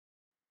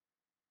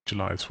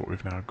visualize what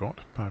we've now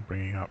got by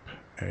bringing up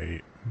a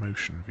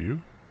motion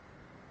view.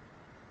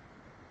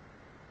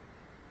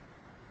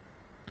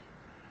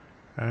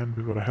 And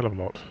we've got a hell of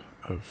a lot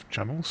of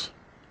channels,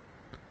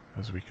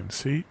 as we can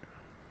see.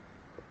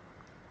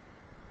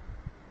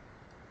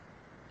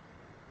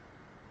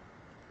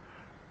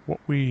 What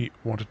we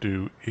want to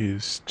do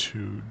is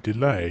to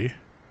delay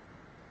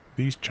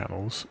these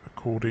channels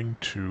according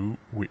to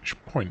which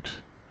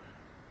point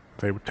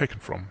they were taken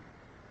from.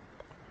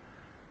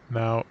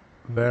 Now,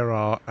 there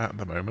are at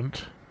the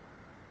moment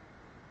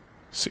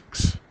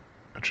 6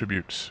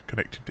 attributes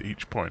connected to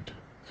each point,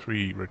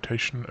 3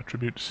 rotation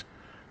attributes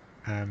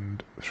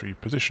and 3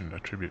 position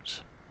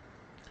attributes.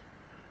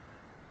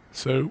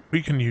 So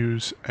we can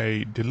use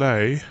a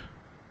delay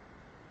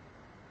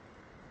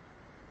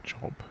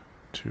job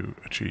to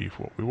achieve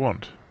what we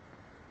want.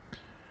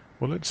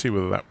 Well, let's see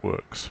whether that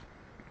works.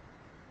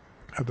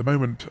 At the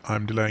moment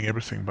I'm delaying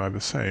everything by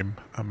the same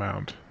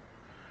amount,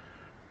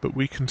 but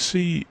we can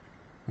see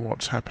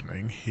what's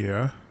happening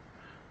here.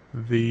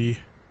 The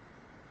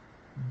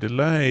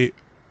delay,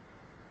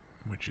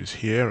 which is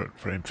here at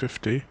frame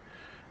 50,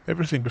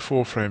 everything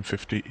before frame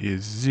 50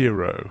 is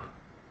 0.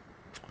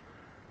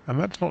 And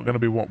that's not going to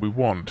be what we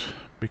want,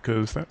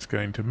 because that's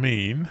going to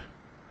mean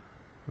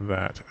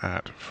that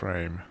at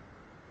frame,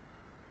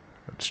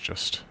 let's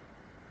just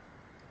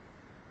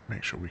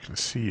make sure we can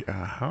see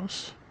our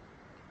house.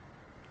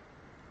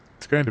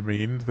 It's going to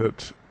mean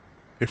that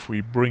if we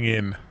bring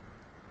in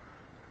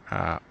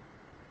our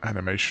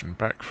animation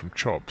back from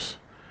chops,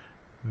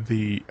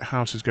 the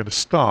house is going to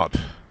start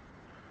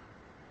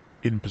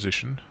in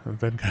position and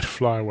then going to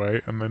fly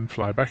away and then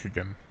fly back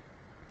again.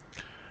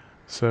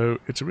 So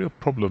it's a real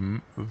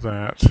problem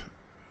that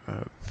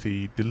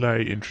the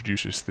delay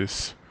introduces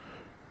this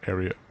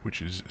area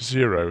which is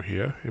 0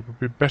 here. It would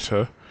be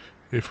better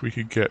if we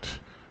could get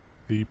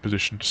the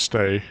position to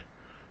stay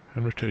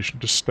and rotation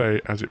to stay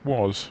as it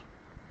was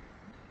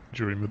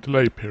during the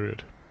delay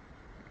period.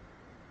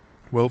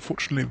 Well,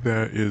 fortunately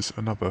there is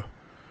another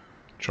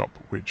chop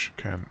which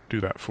can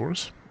do that for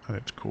us, and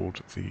it's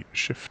called the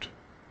shift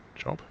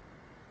chop.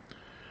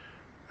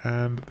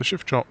 And the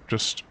shift chop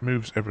just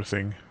moves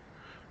everything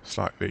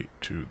slightly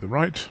to the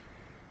right,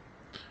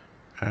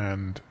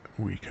 and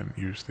we can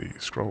use the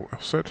scroll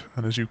offset,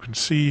 and as you can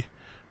see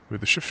with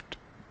the shift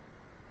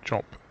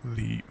chop,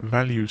 the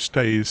value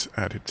stays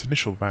at its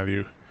initial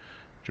value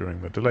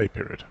during the delay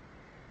period.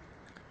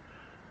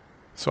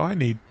 So I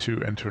need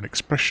to enter an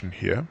expression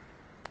here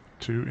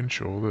to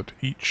ensure that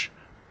each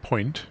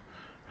point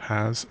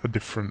has a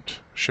different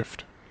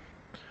shift.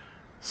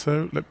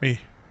 So let me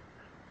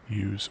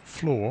use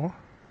floor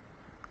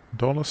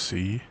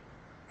 $C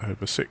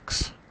over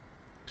 6.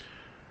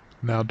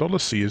 Now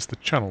 $C is the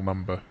channel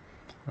number,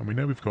 and we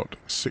know we've got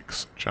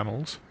 6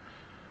 channels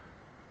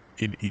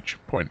in each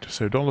point,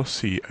 so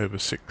 $C over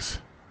 6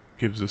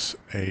 gives us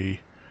a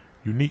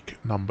unique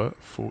number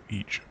for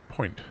each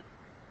point.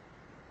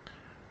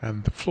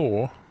 And the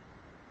floor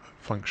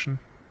function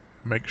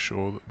makes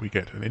sure that we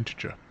get an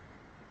integer.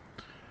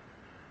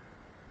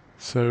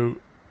 So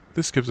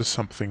this gives us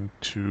something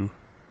to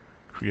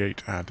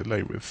create our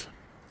delay with.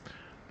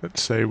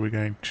 Let's say we're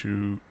going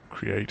to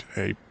create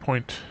a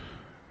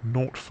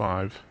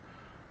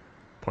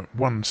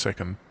 0.1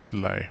 second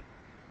delay.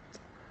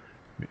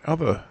 The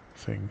other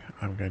thing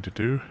I'm going to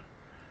do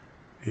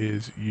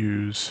is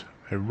use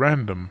a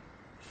random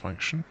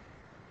function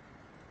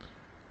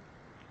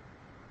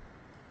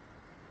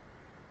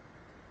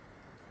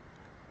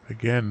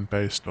again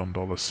based on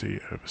 $C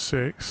over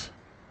 6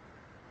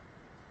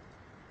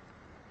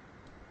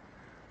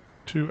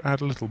 to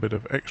add a little bit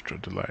of extra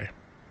delay.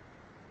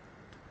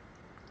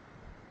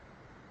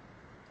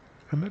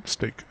 And let's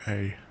stick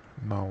a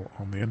null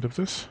on the end of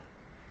this,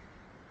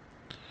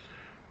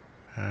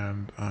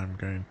 and I'm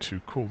going to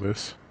call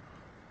this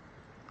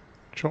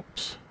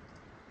chops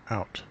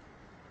out.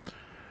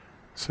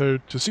 So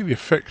to see the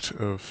effect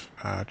of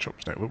our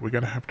chops network, we're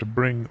going to have to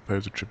bring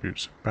those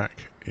attributes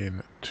back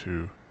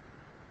into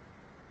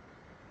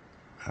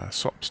our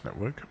SOPs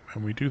network,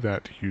 and we do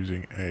that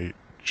using a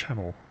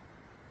channel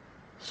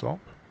SOP,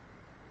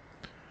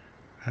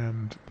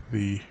 and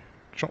the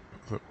chop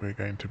that we're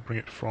going to bring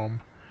it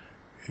from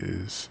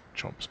is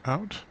chops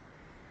out,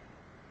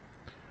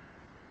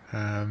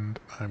 and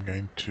I'm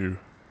going to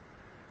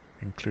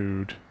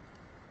include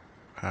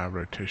our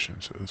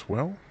rotations as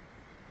well,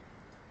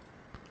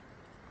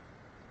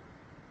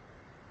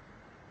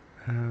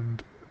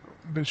 and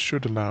this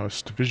should allow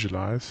us to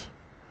visualize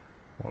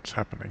what's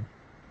happening.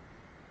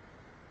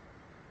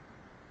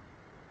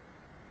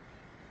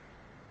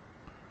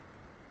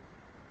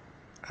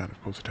 And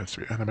of course it has to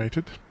be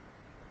animated,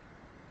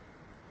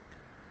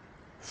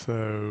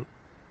 so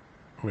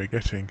we're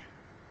getting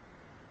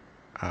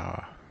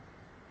our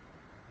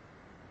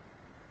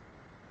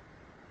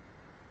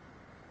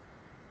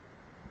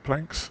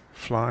planks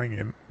flying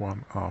in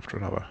one after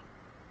another.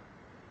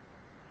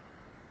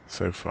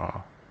 So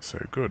far,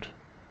 so good.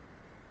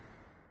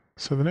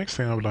 So the next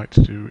thing I would like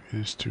to do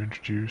is to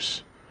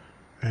introduce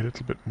a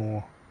little bit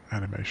more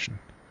animation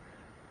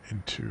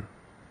into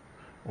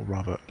or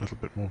rather a little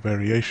bit more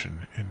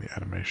variation in the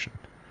animation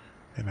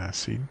in our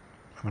scene.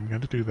 And I'm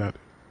going to do that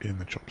in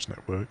the chops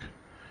network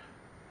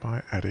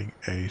by adding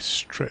a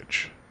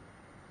stretch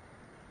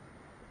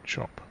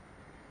chop.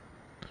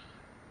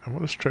 And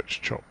what a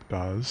stretch chop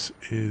does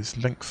is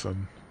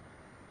lengthen,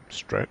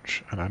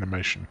 stretch an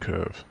animation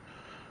curve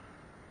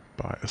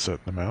by a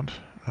certain amount,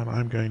 and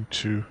I'm going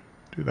to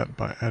do that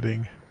by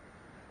adding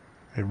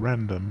a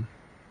random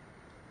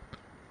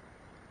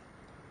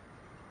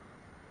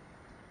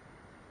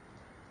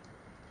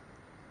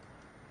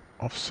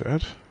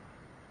offset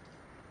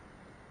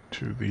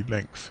to the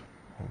length,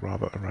 or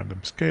rather a random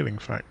scaling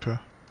factor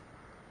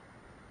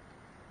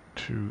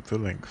to the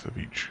length of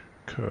each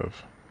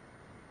curve.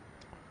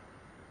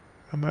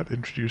 And that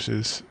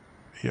introduces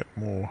yet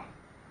more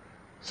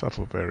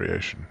subtle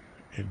variation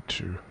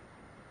into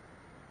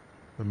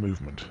the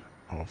movement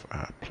of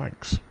our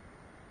planks.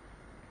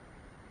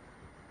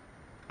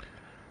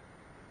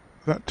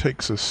 That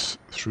takes us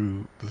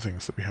through the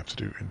things that we have to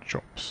do in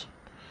chops.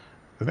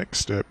 The next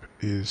step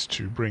is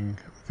to bring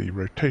the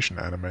rotation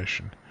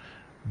animation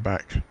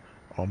back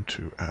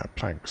onto our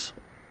planks.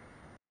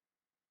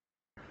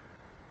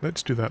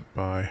 Let's do that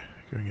by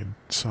going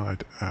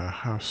inside our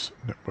house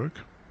network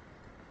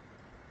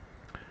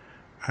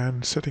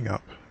and setting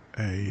up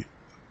a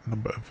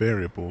number of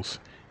variables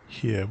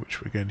here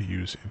which we're going to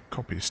use in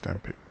copy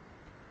stamping.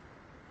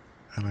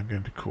 And I'm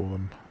going to call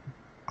them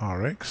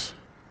Rx,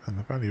 and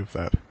the value of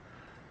that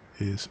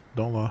is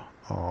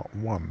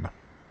 $R1.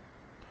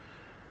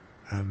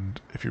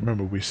 And if you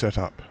remember, we set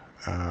up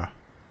our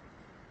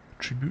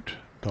attribute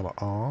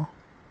 $R,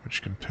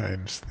 which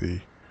contains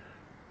the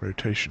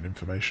rotation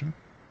information,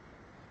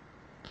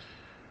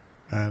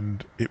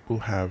 and it will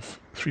have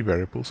three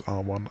variables,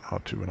 R1,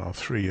 R2 and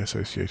R3,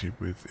 associated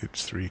with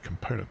its three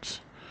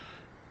components,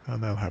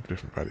 and they'll have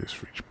different values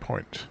for each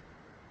point.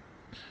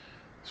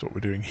 So what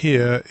we're doing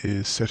here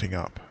is setting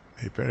up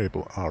a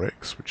variable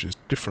Rx, which is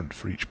different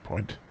for each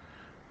point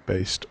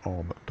based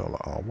on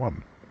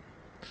 $R1.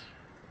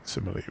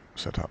 Similarly,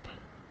 set up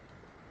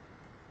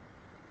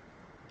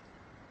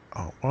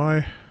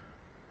Ry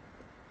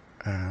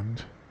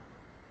and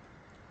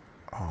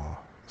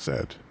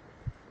Rz.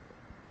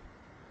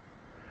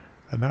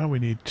 And now we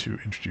need to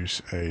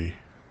introduce a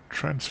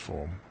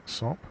transform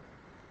SOP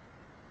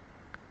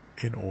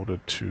in order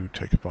to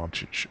take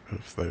advantage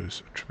of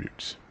those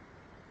attributes.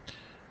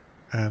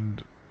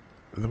 And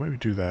the way we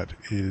do that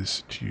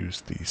is to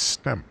use the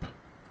stamp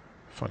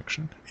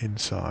function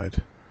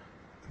inside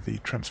the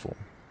transform.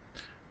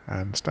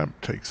 And stamp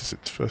takes as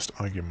its first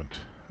argument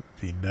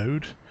the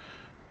node,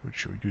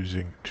 which you're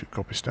using to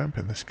copy stamp.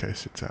 In this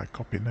case, it's our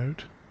copy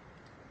node.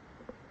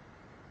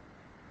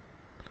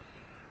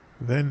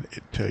 Then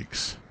it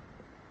takes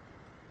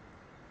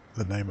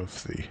the name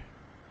of the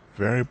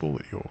variable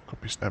that you're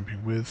copy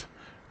stamping with,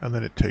 and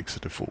then it takes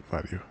a default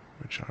value,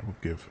 which I will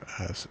give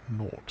as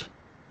 0.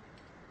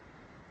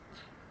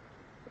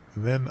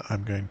 Then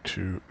I'm going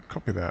to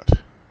copy that,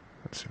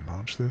 let's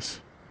enlarge this,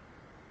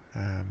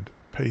 and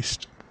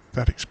paste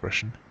that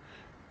expression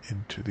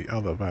into the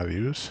other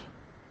values,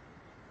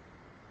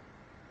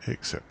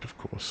 except of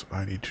course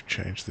I need to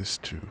change this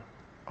to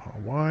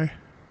Ry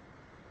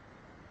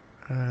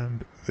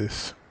and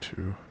this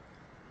to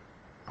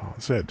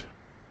Rz.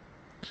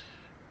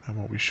 And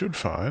what we should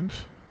find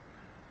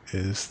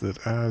is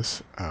that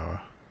as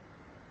our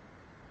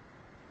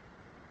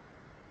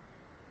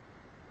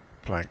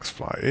planks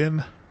fly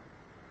in,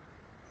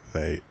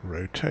 they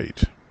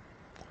rotate.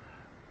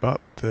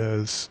 But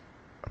there's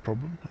a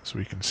problem. As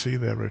we can see,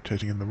 they're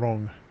rotating in the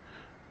wrong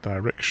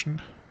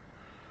direction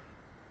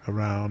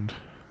around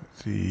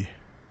the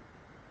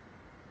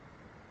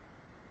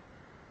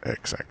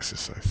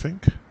x-axis, I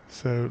think.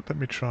 So let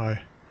me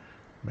try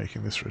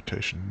making this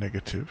rotation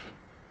negative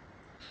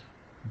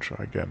and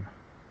try again.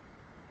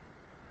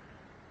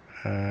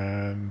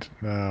 And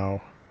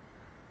now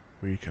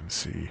we can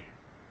see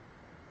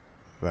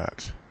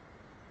that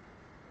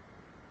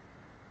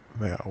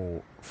they are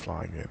all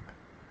flying in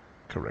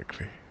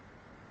correctly.